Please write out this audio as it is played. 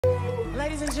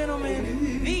Ladies and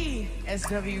gentlemen, the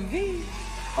SWV.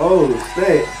 Oh,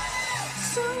 snap.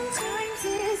 Sometimes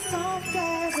it's soft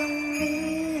as a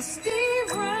misty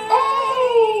rain.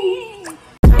 Oh!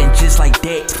 And just like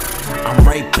that, I'm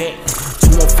right back.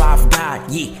 215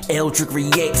 God, yeah, Eldric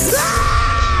reacts.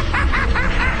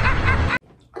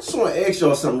 I just want to ask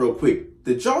y'all something real quick.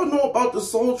 Did y'all know about the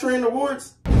Soul Train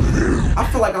Awards? I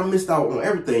feel like I missed out on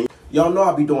everything. Y'all know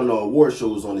I be doing the award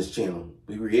shows on this channel.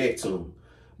 We react to them.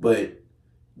 But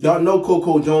y'all know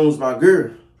Coco Jones, my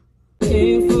girl.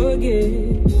 Can't forget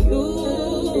you,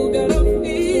 got a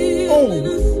feeling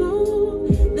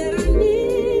that I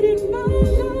needed my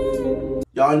love.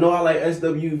 Y'all know I like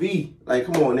SWV. Like,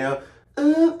 come on now. Like,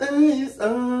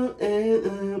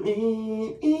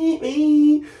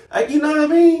 you know what I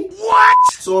mean? What?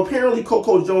 So apparently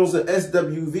Coco Jones and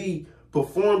SWV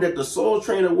performed at the Soul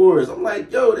Train Awards. I'm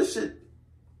like, yo, this shit,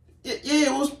 yeah,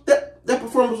 it was, that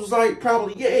performance was like,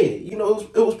 probably, yeah. You know,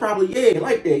 it was probably, yeah,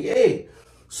 like that, yeah.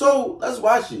 So let's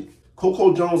watch it.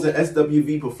 Coco Jones and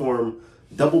SWV perform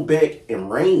Double Back and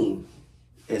Rain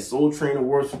at Soul Train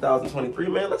Awards 2023.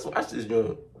 Man, let's watch this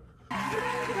joint.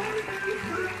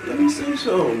 Let me see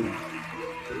something.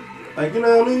 Like, you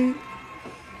know what I mean?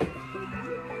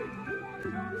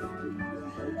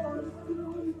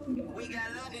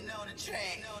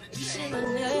 I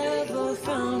never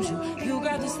found you. You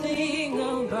got this thing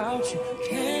about you.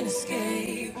 Can't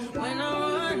escape. When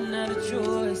I run out of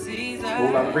choices,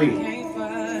 I can't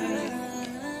find.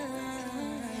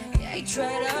 Yeah, I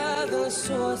tried other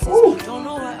sources. Don't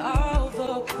know what all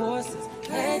the courses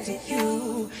led to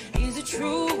you. Is it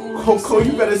true? Coco,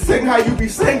 you better sing how you be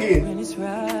singing. When it's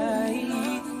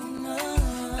right.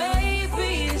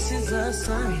 Baby, this is a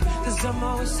sign. Cause I'm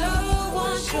always so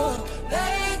unsure.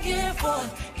 Back and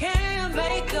forth. Can't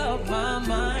make up my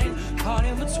mind. Caught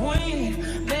in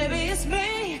between. Maybe it's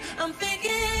me. I'm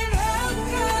thinking how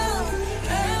come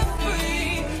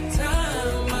every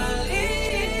time I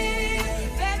leave.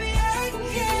 Baby, I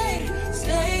can't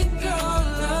stay gone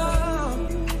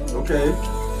long. Okay.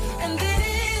 And then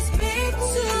it's me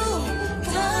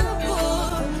too.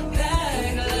 Double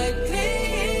back like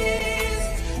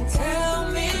please.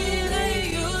 Tell me that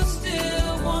you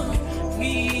still want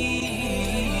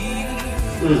me.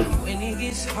 When it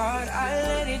gets hard, I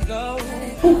let it go.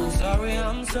 I'm sorry,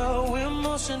 I'm so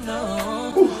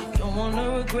emotional. Don't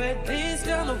wanna regret this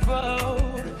down the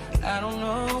road. I don't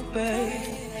know,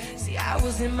 babe. See, I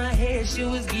was in my head, she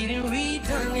was getting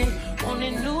redundant.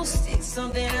 Wanted new sticks,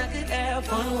 something I could have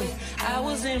fun with. I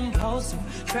was impulsive,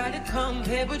 tried to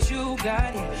compare, but you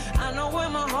got it. I know where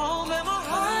my home and my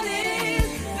heart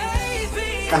is,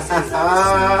 baby. Cause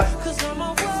I'm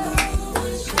a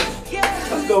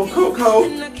Let's go, Coco.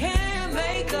 and I can't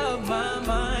make up my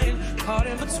mind. Caught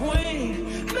in between.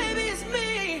 Maybe it's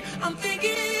me. I'm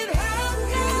thinking how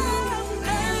come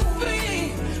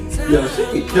every time. Yo,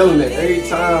 she be killing it every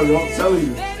time, yo, I'm telling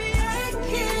you. Baby, I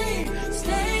can't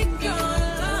stay gone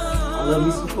I long. love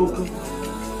me some Coco.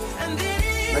 And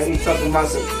then I ain't talking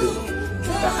about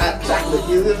the hot chocolate.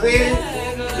 You know what I'm saying?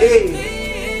 Yeah.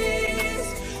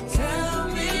 tell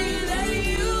me that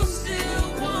you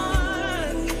still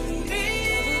want me.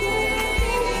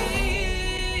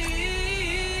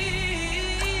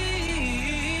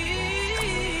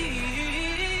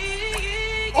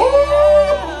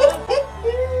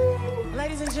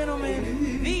 Ladies and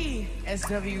gentlemen, the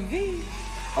SWV.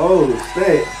 Oh,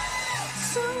 snap.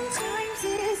 Sometimes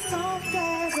it's soft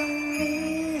as a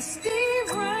misty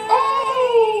rain.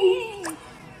 Oh!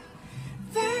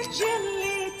 That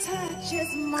gently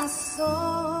touches my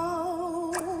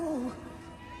soul.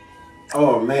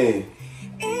 Oh, man.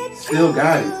 It's Still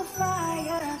got it. the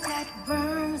fire that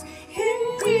burns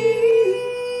in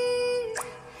me,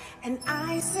 and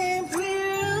I simply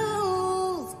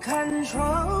lose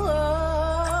control.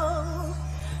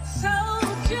 So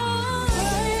just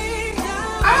lay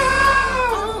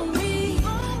down on me,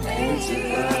 and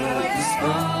just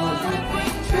on me.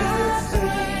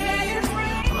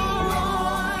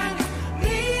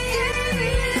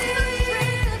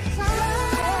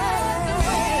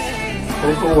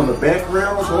 Coco in the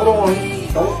background. Hold on.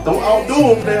 Don't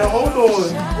outdo him now. Hold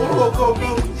on. Hold on,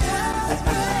 Coco.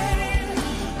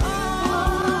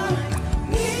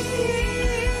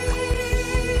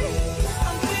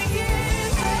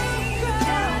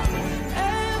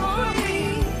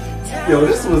 Yo,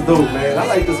 this was dope, man. I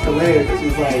like this collab. This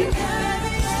was like,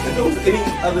 if there was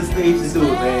any other stage to do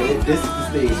it, man, this is the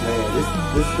stage,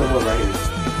 man. This is the one right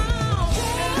here.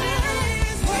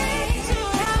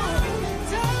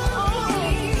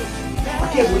 I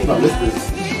can't believe I missed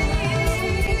this.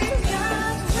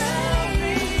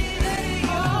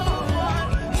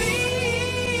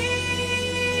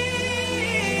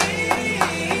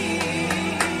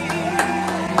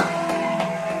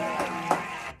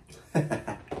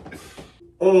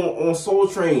 on Soul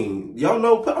Train. Y'all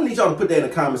know, I need y'all to put that in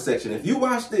the comment section. If you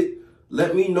watched it,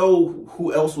 let me know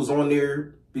who else was on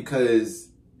there, because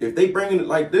if they bringing it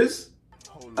like this,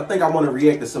 I think I want to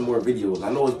react to some more videos.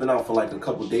 I know it's been out for like a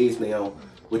couple days now,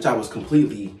 which I was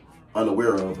completely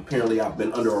unaware of. Apparently I've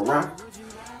been under a rock.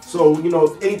 So, you know,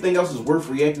 if anything else is worth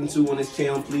reacting to on this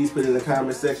channel, please put it in the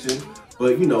comment section.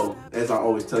 But, you know, as I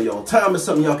always tell y'all, time is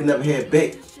something y'all can never have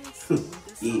back.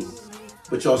 Yeah.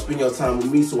 But y'all spend your time with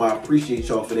me, so I appreciate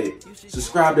y'all for that.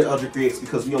 Subscribe to Eldric Reacts,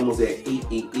 because we almost at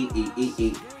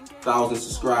 8,000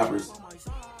 subscribers.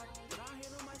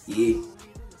 Yeah.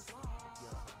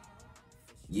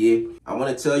 Yeah. I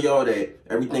want to tell y'all that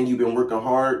everything you've been working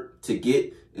hard to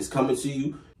get is coming to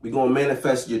you. We're going to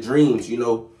manifest your dreams, you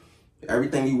know.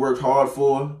 Everything you worked hard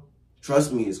for,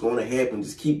 trust me, it's going to happen.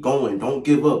 Just keep going. Don't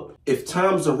give up. If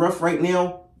times are rough right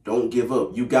now, don't give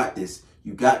up. You got this.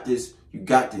 You got this. You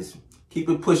got this. Keep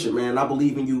it pushing, man. I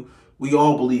believe in you. We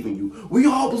all believe in you. We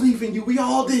all believe in you. We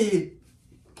all did.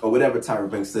 Or whatever Tyra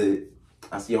Banks said.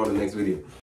 I'll see you on the next video.